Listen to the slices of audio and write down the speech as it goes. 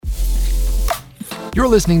You're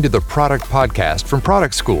listening to the Product Podcast from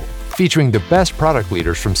Product School, featuring the best product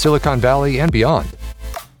leaders from Silicon Valley and beyond.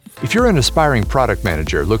 If you're an aspiring product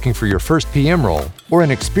manager looking for your first PM role, or an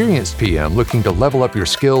experienced PM looking to level up your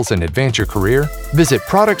skills and advance your career, visit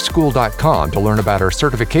productschool.com to learn about our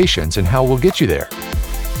certifications and how we'll get you there.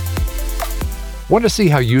 Want to see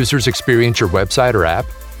how users experience your website or app?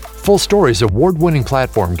 Full Story's award-winning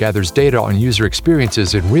platform gathers data on user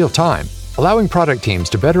experiences in real time, allowing product teams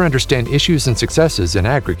to better understand issues and successes in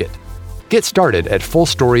aggregate. Get started at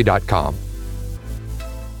fullstory.com.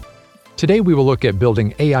 Today we will look at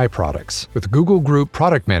building AI products with Google Group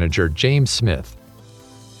Product Manager James Smith.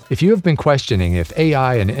 If you have been questioning if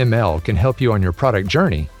AI and ML can help you on your product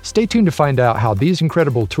journey, stay tuned to find out how these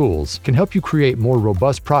incredible tools can help you create more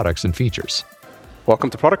robust products and features.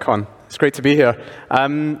 Welcome to ProductCon. It's great to be here.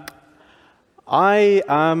 I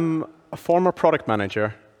am a former product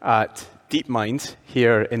manager at DeepMind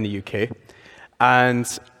here in the UK,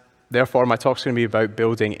 and therefore my talk's going to be about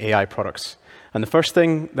building AI products. And the first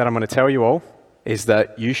thing that I'm going to tell you all is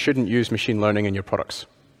that you shouldn't use machine learning in your products.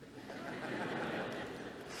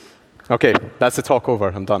 Okay, that's the talk over.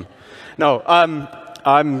 I'm done. No,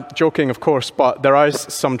 I'm joking, of course, but there is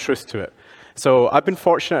some truth to it. So I've been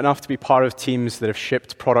fortunate enough to be part of teams that have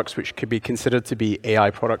shipped products which could be considered to be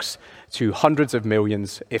AI products to hundreds of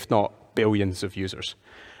millions, if not billions of users.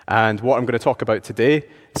 And what I'm going to talk about today,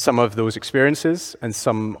 some of those experiences and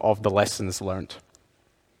some of the lessons learned.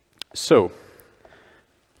 So,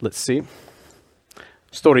 let's see.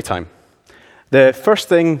 Story time. The first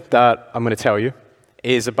thing that I'm going to tell you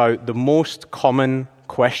is about the most common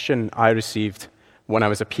question I received when I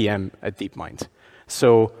was a PM at DeepMind.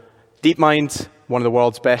 So, DeepMind, one of the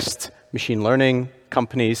world's best machine learning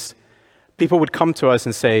companies, people would come to us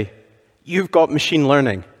and say, "You've got machine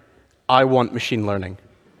learning. I want machine learning."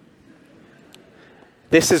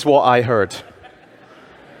 This is what I heard.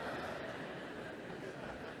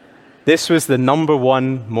 This was the number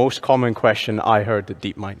one most common question I heard at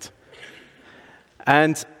DeepMind.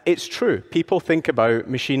 And it's true. People think about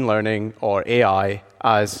machine learning or AI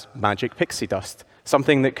as magic pixie dust,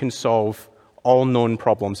 something that can solve all known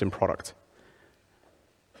problems in product.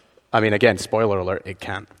 I mean, again, spoiler alert, it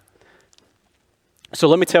can't. So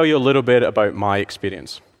let me tell you a little bit about my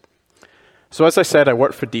experience. So as I said, I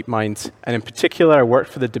worked for DeepMind, and in particular, I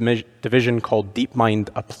worked for the division called DeepMind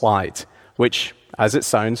Applied, which, as it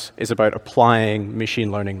sounds, is about applying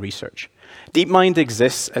machine learning research. DeepMind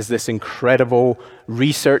exists as this incredible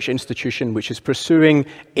research institution which is pursuing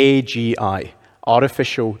AGI,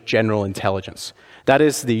 Artificial General Intelligence. That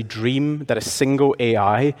is the dream that a single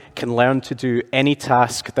AI can learn to do any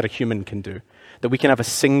task that a human can do. That we can have a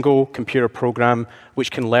single computer program which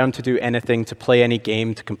can learn to do anything, to play any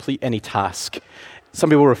game, to complete any task. Some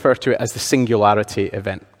people refer to it as the singularity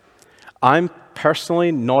event. I'm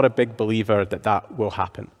personally not a big believer that that will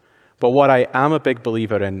happen. But what I am a big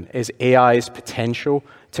believer in is AI's potential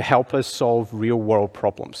to help us solve real-world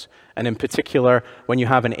problems. And in particular, when you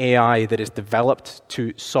have an AI that is developed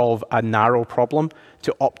to solve a narrow problem,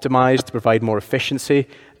 to optimize, to provide more efficiency,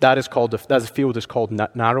 that field is called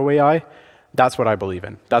narrow AI. That's what I believe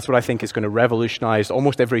in. That's what I think is going to revolutionize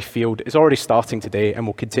almost every field. It's already starting today and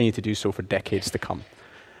will continue to do so for decades to come.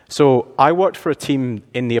 So I worked for a team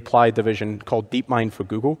in the Applied division called DeepMind for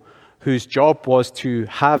Google, whose job was to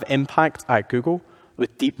have impact at Google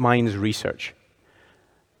with DeepMind's research.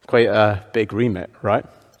 Quite a big remit, right?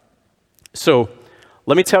 So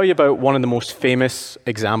let me tell you about one of the most famous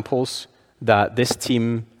examples that this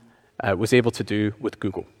team was able to do with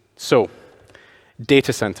Google. So,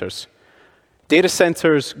 data centers. Data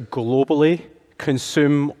centers globally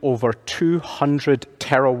consume over 200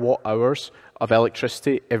 terawatt hours of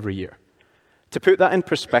electricity every year. To put that in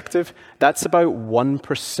perspective, that's about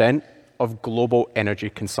 1% of global energy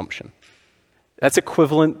consumption. That's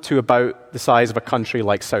equivalent to about the size of a country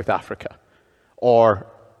like South Africa, or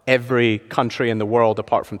every country in the world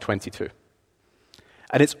apart from 22.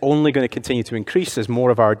 And it's only going to continue to increase as more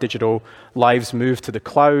of our digital lives move to the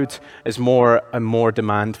cloud, as more and more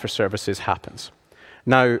demand for services happens.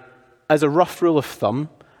 Now, as a rough rule of thumb,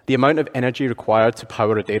 the amount of energy required to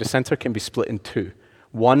power a data center can be split in two.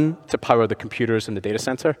 One, to power the computers in the data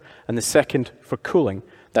center, and the second, for cooling.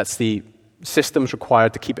 That's the systems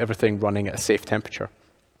required to keep everything running at a safe temperature.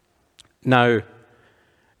 Now,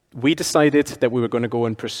 we decided that we were going to go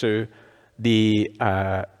and pursue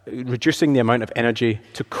reducing the amount of energy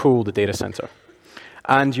to cool the data center.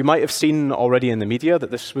 And you might have seen already in the media that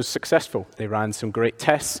this was successful. They ran some great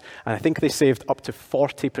tests, and I think they saved up to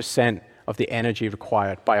 40% of the energy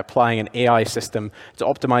required by applying an AI system to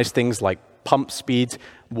optimize things like pump speed,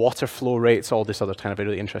 water flow rates, all this other kind of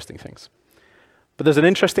really interesting things. But there's an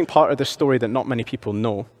interesting part of this story that not many people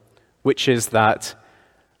know, which is that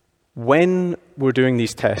when we're doing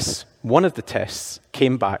these tests, one of the tests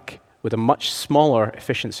came back with a much smaller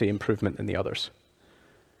efficiency improvement than the others.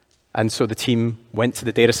 And so the team went to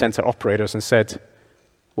the data center operators and said,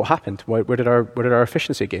 what happened? Where did our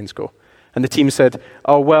efficiency gains go? And the team said,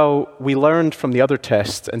 oh, well, we learned from the other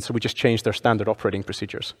tests, and so we just changed our standard operating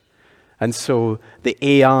procedures. And so the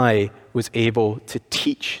AI was able to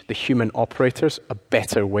teach the human operators a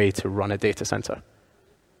better way to run a data center.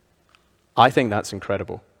 I think that's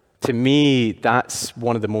incredible. To me, that's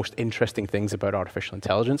one of the most interesting things about artificial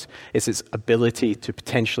intelligence, is its ability to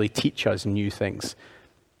potentially teach us new things.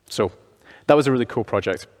 So that was a really cool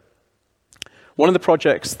project. One of the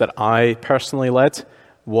projects that I personally led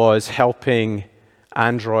was helping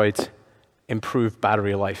Android improve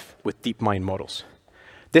battery life with DeepMind models.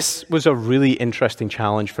 This was a really interesting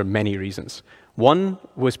challenge for many reasons. One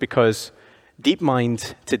was because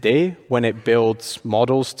DeepMind today, when it builds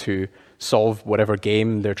models to solve whatever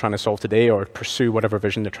game they're trying to solve today or pursue whatever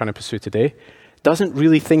vision they're trying to pursue today, doesn't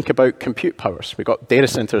really think about compute powers. We've got data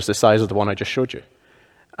centers the size of the one I just showed you.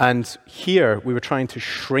 And here, we were trying to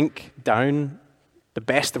shrink down the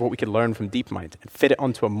best of what we could learn from DeepMind and fit it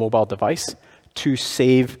onto a mobile device to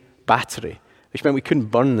save battery, which meant we couldn't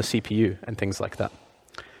burn the CPU and things like that.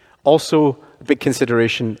 Also, a big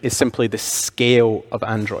consideration is simply the scale of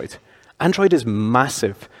Android. Android is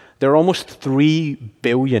massive. There are almost 3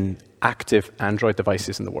 billion active Android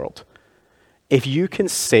devices in the world. If you can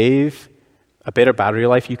save a better battery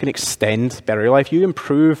life, you can extend battery life, you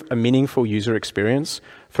improve a meaningful user experience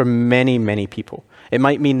for many, many people. It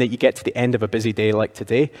might mean that you get to the end of a busy day like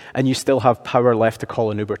today, and you still have power left to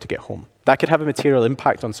call an Uber to get home. That could have a material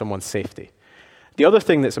impact on someone's safety. The other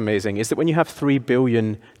thing that's amazing is that when you have 3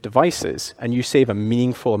 billion devices and you save a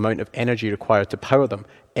meaningful amount of energy required to power them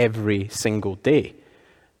every single day,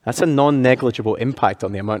 that's a non-negligible impact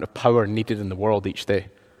on the amount of power needed in the world each day,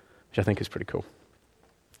 which I think is pretty cool.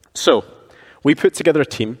 So we put together a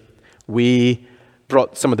team. We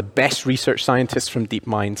brought some of the best research scientists from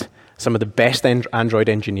DeepMind, some of the best Android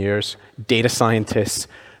engineers, data scientists,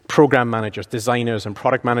 program managers, designers, and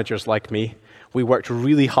product managers like me. We worked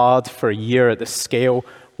really hard for a year at this scale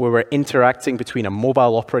where we're interacting between a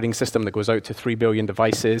mobile operating system that goes out to 3 billion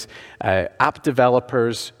devices, app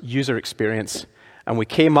developers, user experience, and we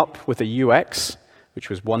came up with a UX, which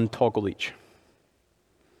was 1 toggle each.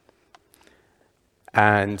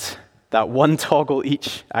 And that 1 toggle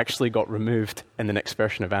each actually got removed in the next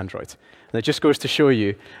version of Android. And it just goes to show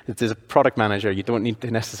you that as a product manager, you don't need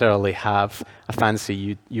to necessarily have a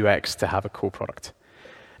fancy UX to have a cool product.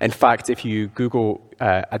 In fact, if you Google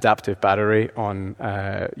adaptive battery on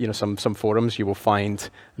some forums, you will find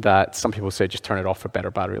that some people say just turn it off for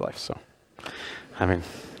better battery life. So, I mean,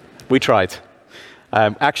 we tried.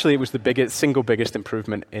 Actually, it was the single biggest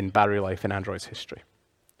improvement in battery life in Android's history,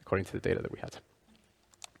 according to the data that we had.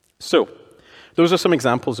 So, those are some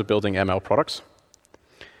examples of building ML products.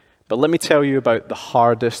 But let me tell you about the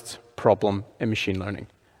hardest problem in machine learning,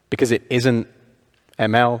 because it isn't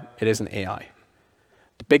ML, it isn't AI.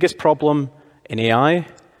 The biggest problem in AI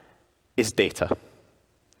is data.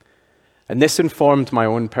 And this informed my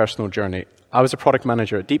own personal journey. I was a product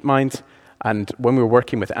manager at DeepMind, and when we were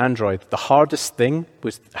working with Android, the hardest thing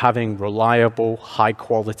was having reliable,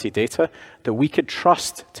 high-quality data that we could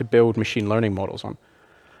trust to build machine learning models on.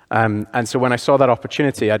 And so when I saw that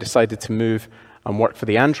opportunity, I decided to move and work for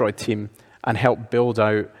the Android team and help build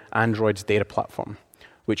out Android's data platform,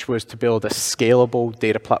 which was to build a scalable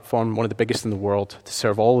data platform, one of the biggest in the world, to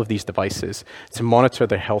serve all of these devices, to monitor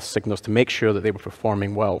their health signals, to make sure that they were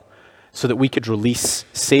performing well, so that we could release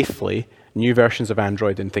safely new versions of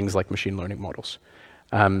Android in things like machine learning models.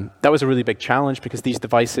 That was a really big challenge because these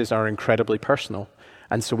devices are incredibly personal.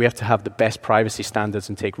 And so we have to have the best privacy standards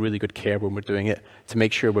and take really good care when we're doing it to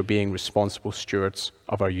make sure we're being responsible stewards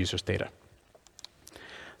of our users' data.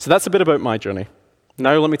 So that's a bit about my journey.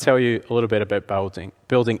 Now let me tell you a little bit about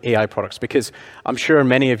building AI products, because I'm sure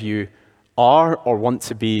many of you are or want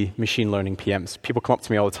to be machine learning PMs. People come up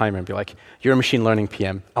to me all the time and be like, you're a machine learning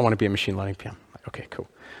PM. I want to be a machine learning PM. I'm like, okay, cool.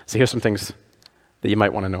 So here's some things that you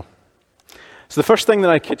might want to know. So the first thing that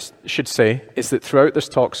I should say is that throughout this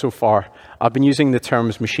talk so far, I've been using the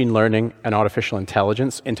terms machine learning and artificial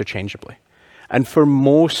intelligence interchangeably. And for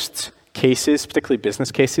most cases, particularly business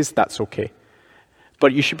cases, that's okay.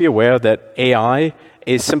 But you should be aware that AI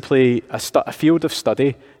is simply a field of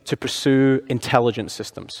study to pursue intelligent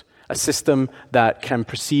systems, a system that can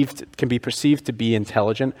be perceived to be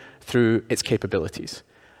intelligent through its capabilities.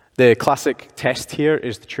 The classic test here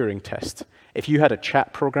is the Turing test. If you had a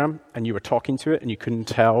chat program and you were talking to it and you couldn't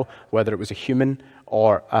tell whether it was a human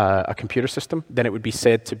or a computer system, then it would be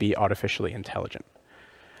said to be artificially intelligent.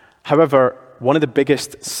 However, one of the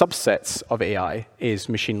biggest subsets of AI is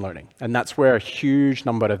machine learning, and that's where a huge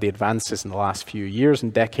number of the advances in the last few years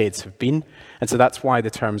and decades have been, and so that's why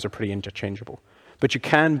the terms are pretty interchangeable. But you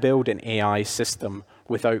can build an AI system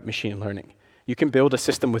without machine learning. You can build a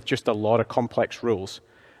system with just a lot of complex rules,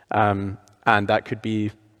 and that could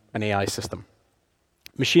be an AI system.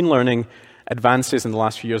 Machine learning advances in the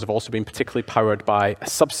last few years have also been particularly powered by a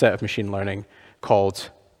subset of machine learning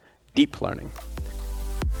called deep learning.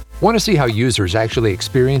 Want to see how users actually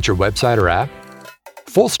experience your website or app?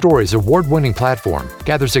 FullStory's award-winning platform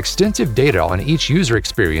gathers extensive data on each user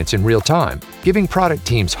experience in real time, giving product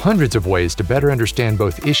teams hundreds of ways to better understand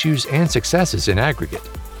both issues and successes in aggregate.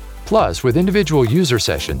 Plus, with individual user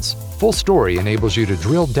sessions, FullStory enables you to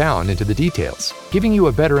drill down into the details, giving you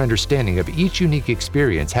a better understanding of each unique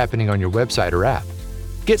experience happening on your website or app.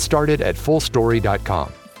 Get started at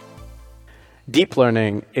fullstory.com. Deep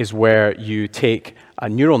learning is where you take a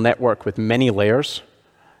neural network with many layers,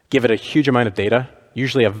 give it a huge amount of data,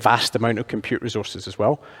 usually a vast amount of compute resources as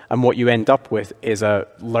well, and what you end up with is a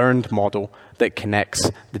learned model that connects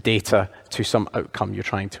the data to some outcome you're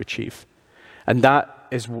trying to achieve. And that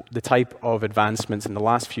is the type of advancements in the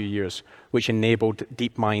last few years which enabled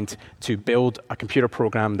DeepMind to build a computer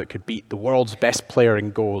program that could beat the world's best player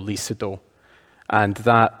in Go, Lee Sedol. And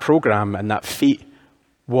that program and that feat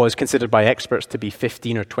was considered by experts to be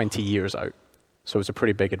 15 or 20 years out. So it was a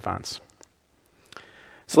pretty big advance.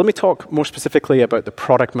 So let me talk more specifically about the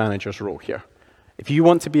product manager's role here. If you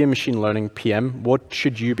want to be a machine learning PM, what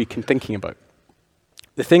should you be thinking about?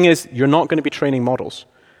 The thing is, you're not going to be training models,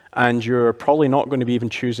 and you're probably not going to be even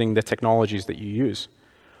choosing the technologies that you use.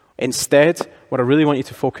 Instead, what I really want you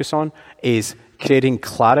to focus on is creating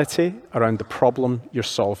clarity around the problem you're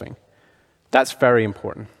solving. That's very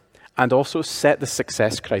important. And also set the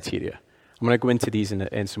success criteria. I'm going to go into these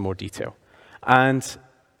in some more detail. And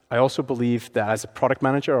I also believe that as a product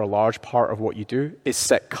manager, a large part of what you do is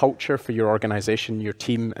set culture for your organization, your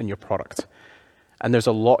team, and your product. And there's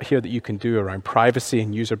a lot here that you can do around privacy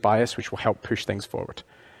and user bias, which will help push things forward.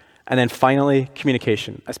 And then finally,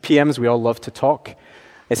 communication. As PMs, we all love to talk.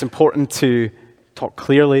 It's important to talk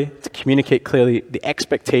clearly, to communicate clearly the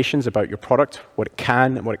expectations about your product, what it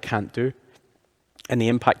can and what it can't do, and the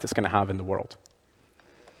impact it's going to have in the world.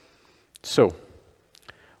 So,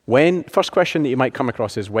 first question that you might come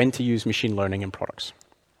across is when to use machine learning in products.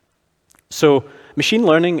 So, machine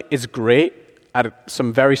learning is great at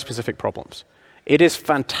some very specific problems. It is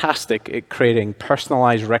fantastic at creating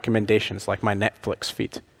personalized recommendations like my Netflix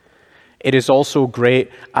feed. It is also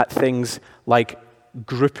great at things like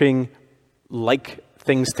grouping like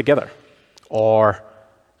things together or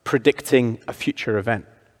predicting a future event.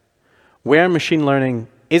 Where machine learning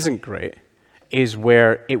isn't great is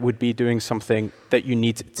where it would be doing something that you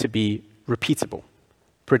need to be repeatable,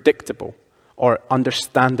 predictable, or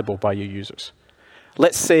understandable by your users.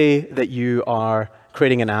 Let's say that you are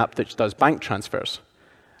creating an app that does bank transfers.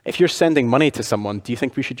 If you're sending money to someone, do you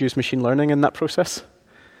think we should use machine learning in that process?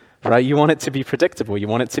 Right? You want it to be predictable. You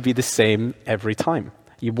want it to be the same every time.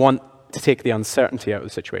 You want to take the uncertainty out of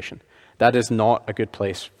the situation. That is not a good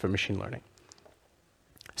place for machine learning.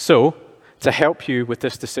 So, to help you with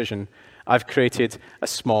this decision, I've created a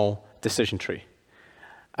small decision tree.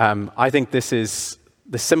 I think this is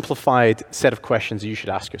the simplified set of questions you should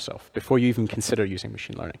ask yourself before you even consider using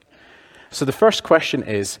machine learning. So the first question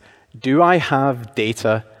is, do I have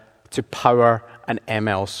data to power an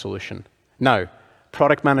ML solution? Now,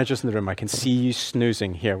 product managers in the room, I can see you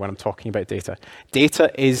snoozing here when I'm talking about data. Data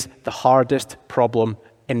is the hardest problem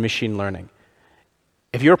in machine learning.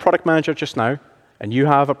 If you're a product manager just now, and you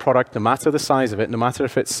have a product, no matter the size of it, no matter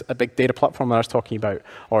if it's a big data platform that I was talking about,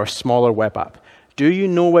 or a smaller web app, do you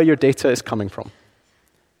know where your data is coming from?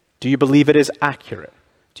 Do you believe it is accurate?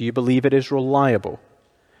 Do you believe it is reliable?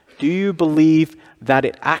 Do you believe that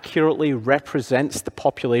it accurately represents the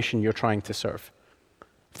population you're trying to serve?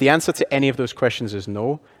 If the answer to any of those questions is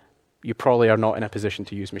no, you probably are not in a position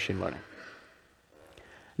to use machine learning.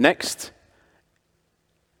 Next,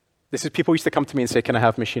 this is people used to come to me and say, can I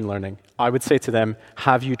have machine learning? I would say to them,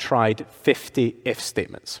 have you tried 50 if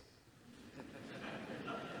statements?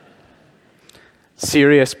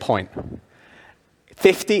 Serious point.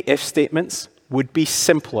 50 if statements would be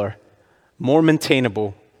simpler, more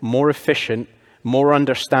maintainable, more efficient, more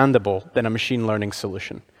understandable than a machine learning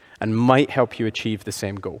solution, and might help you achieve the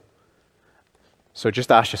same goal. So just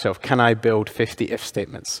ask yourself, can I build 50 if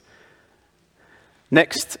statements?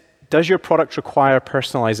 Next, does your product require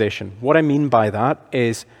personalization? What I mean by that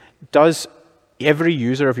is, does every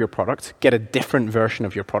user of your product get a different version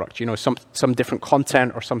of your product? Some different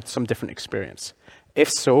content or some different experience.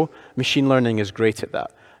 If so, machine learning is great at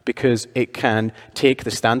that because it can take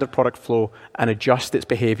the standard product flow and adjust its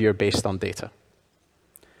behavior based on data.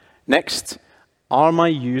 Next, are my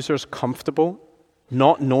users comfortable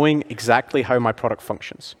not knowing exactly how my product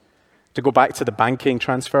functions? To go back to the banking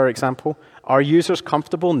transfer example, are users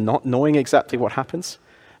comfortable not knowing exactly what happens?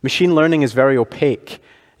 Machine learning is very opaque.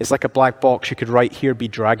 It's like a black box. You could write "here be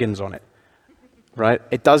dragons" on it, right?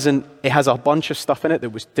 It has a bunch of stuff in it that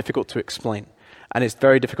was difficult to explain. And it's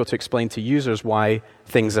very difficult to explain to users why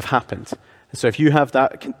things have happened. And so if you have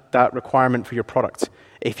that requirement for your product,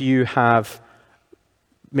 if you have,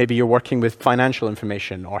 maybe you're working with financial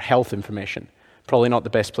information or health information, probably not the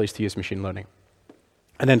best place to use machine learning.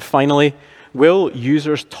 And then finally, will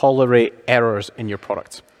users tolerate errors in your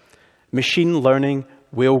product? Machine learning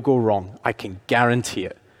will go wrong. I can guarantee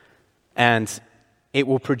it. And it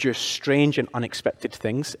will produce strange and unexpected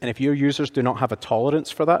things. And if your users do not have a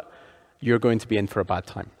tolerance for that, you're going to be in for a bad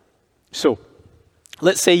time. So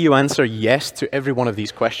let's say you answer yes to every one of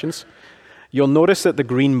these questions. You'll notice that the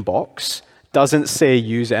green box doesn't say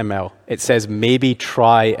use ML. It says maybe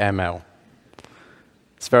try ML.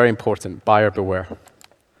 It's very important. Buyer beware.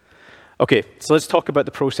 Okay, so let's talk about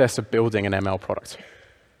the process of building an ML product.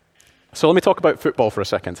 So let me talk about football for a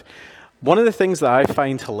second. One of the things that I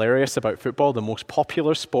find hilarious about football, the most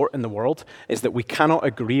popular sport in the world, is that we cannot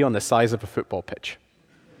agree on the size of a football pitch.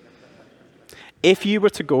 If you were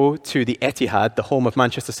to go to the Etihad, the home of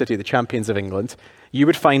Manchester City, the champions of England, you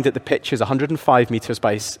would find that the pitch is 105 metres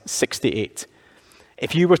by 68.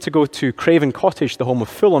 If you were to go to Craven Cottage, the home of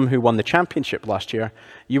Fulham, who won the championship last year,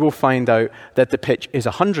 you will find out that the pitch is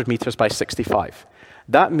 100 metres by 65.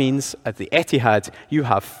 That means at the Etihad, you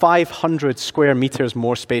have 500 square metres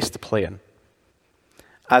more space to play in.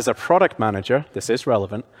 As a product manager, this is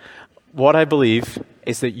relevant, what I believe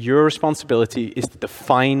is that your responsibility is to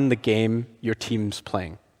define the game your team's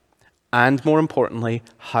playing. And more importantly,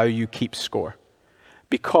 how you keep score.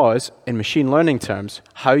 Because in machine learning terms,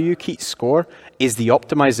 how you keep score is the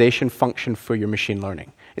optimization function for your machine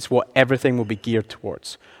learning. It's what everything will be geared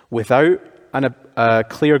towards. Without a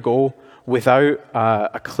clear goal, without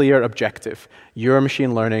a clear objective, your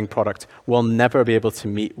machine learning product will never be able to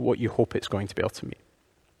meet what you hope it's going to be able to meet.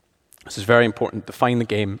 This is very important. Define the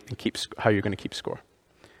game and how you're going to keep score.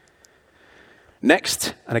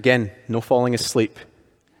 Next, and again, no falling asleep,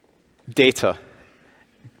 data.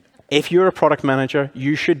 If you're a product manager,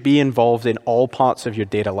 you should be involved in all parts of your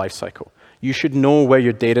data lifecycle. You should know where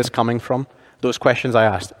your data is coming from. Those questions I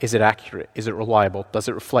asked, is it accurate? Is it reliable? Does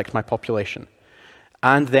it reflect my population?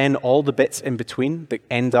 And then all the bits in between that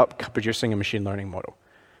end up producing a machine learning model.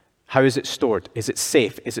 How is it stored? Is it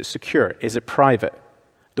safe? Is it secure? Is it private?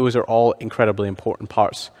 Those are all incredibly important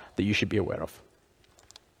parts that you should be aware of.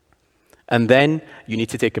 And then you need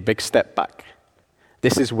to take a big step back.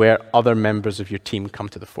 This is where other members of your team come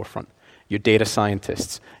to the forefront. Your data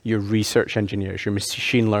scientists, your research engineers, your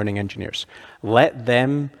machine learning engineers. Let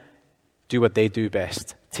them do what they do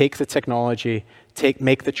best. Take the technology,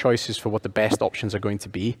 make the choices for what the best options are going to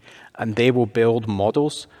be, and they will build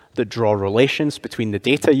models that draw relations between the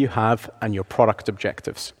data you have and your product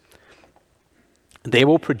objectives. They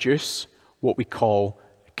will produce what we call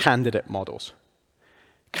candidate models.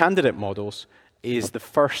 Candidate models is the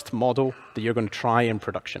first model that you're going to try in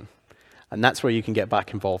production. And that's where you can get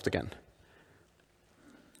back involved again.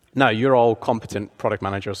 Now, you're all competent product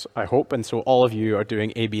managers, I hope, and so all of you are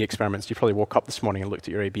doing A/B experiments. You probably woke up this morning and looked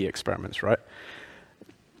at your A/B experiments, right?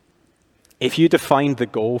 If you defined the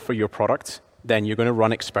goal for your product, then you're going to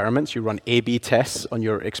run experiments. You run A/B tests on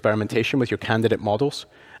your experimentation with your candidate models,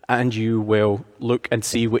 and you will look and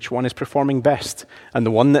see which one is performing best. And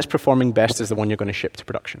the one that's performing best is the one you're going to ship to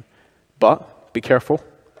production. But be careful.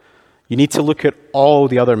 You need to look at all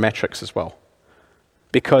the other metrics as well.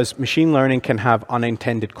 Because machine learning can have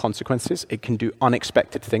unintended consequences. It can do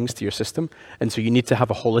unexpected things to your system. And so you need to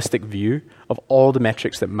have a holistic view of all the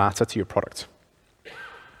metrics that matter to your product.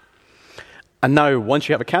 And now, once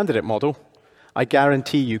you have a candidate model, I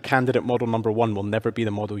guarantee you candidate model number one will never be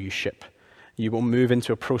the model you ship. You will move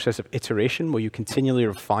into a process of iteration where you continually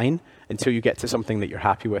refine until you get to something that you're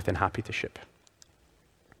happy with and happy to ship.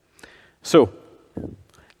 So,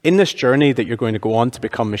 in this journey that you're going to go on to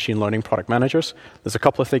become machine learning product managers, there's a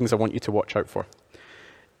couple of things I want you to watch out for.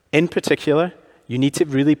 In particular, you need to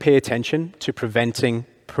really pay attention to preventing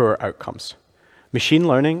poor outcomes. Machine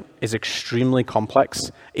learning is extremely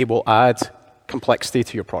complex. It will add complexity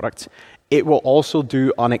to your product. It will also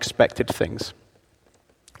do unexpected things.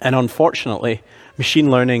 And unfortunately, machine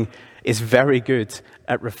learning is very good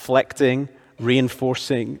at reflecting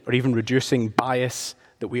reinforcing or even reducing bias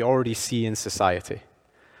that we already see in society.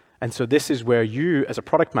 And so this is where you, as a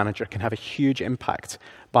product manager, can have a huge impact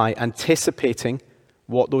by anticipating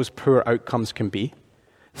what those poor outcomes can be.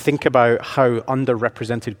 Think about how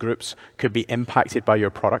underrepresented groups could be impacted by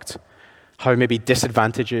your product, how maybe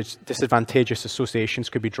disadvantageous associations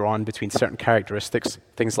could be drawn between certain characteristics,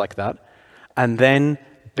 things like that. And then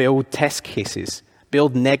build test cases,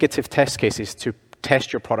 build negative test cases to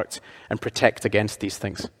test your product and protect against these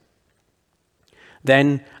things.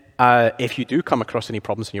 Then, if you do come across any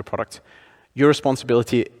problems in your product, your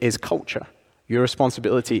responsibility is culture. Your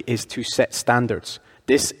responsibility is to set standards.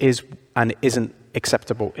 This is and isn't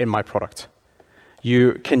acceptable in my product.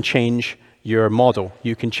 You can change your model.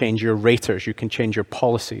 You can change your raters. You can change your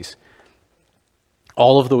policies.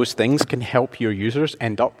 All of those things can help your users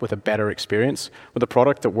end up with a better experience with a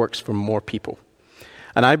product that works for more people.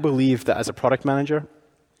 And I believe that as a product manager,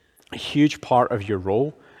 a huge part of your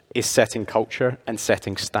role is setting culture and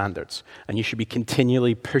setting standards. And you should be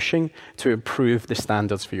continually pushing to improve the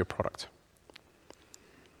standards for your product.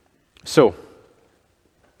 So,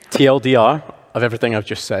 TLDR of everything I've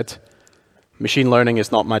just said, machine learning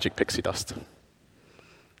is not magic pixie dust.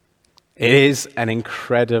 It is an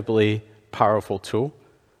incredibly powerful tool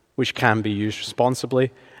which can be used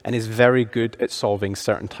responsibly and is very good at solving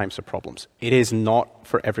certain types of problems. It is not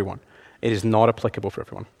for everyone. It is not applicable for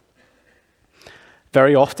everyone.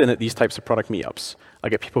 Very often at these types of product meetups, I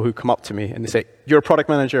get people who come up to me and they say, "You're a product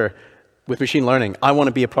manager with machine learning. I want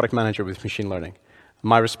to be a product manager with machine learning."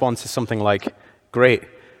 My response is something like, "Great.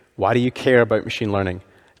 Why do you care about machine learning?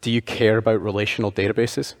 Do you care about relational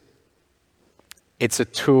databases?" It's a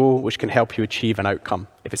tool which can help you achieve an outcome.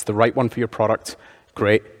 If it's the right one for your product,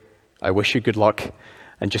 great. I wish you good luck,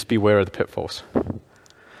 and just beware of the pitfalls.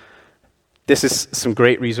 This is some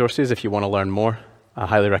great resources if you want to learn more. I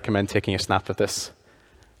highly recommend taking a snap of this.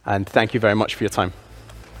 And thank you very much for your time.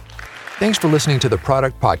 Thanks for listening to the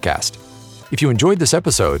Product Podcast. If you enjoyed this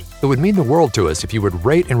episode, it would mean the world to us if you would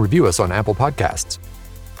rate and review us on Apple Podcasts.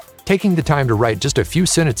 Taking the time to write just a few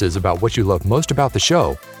sentences about what you love most about the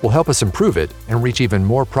show will help us improve it and reach even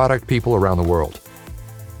more product people around the world.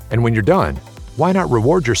 And when you're done, why not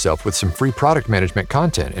reward yourself with some free product management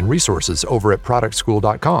content and resources over at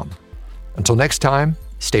productschool.com? Until next time,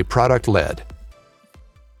 stay product-led.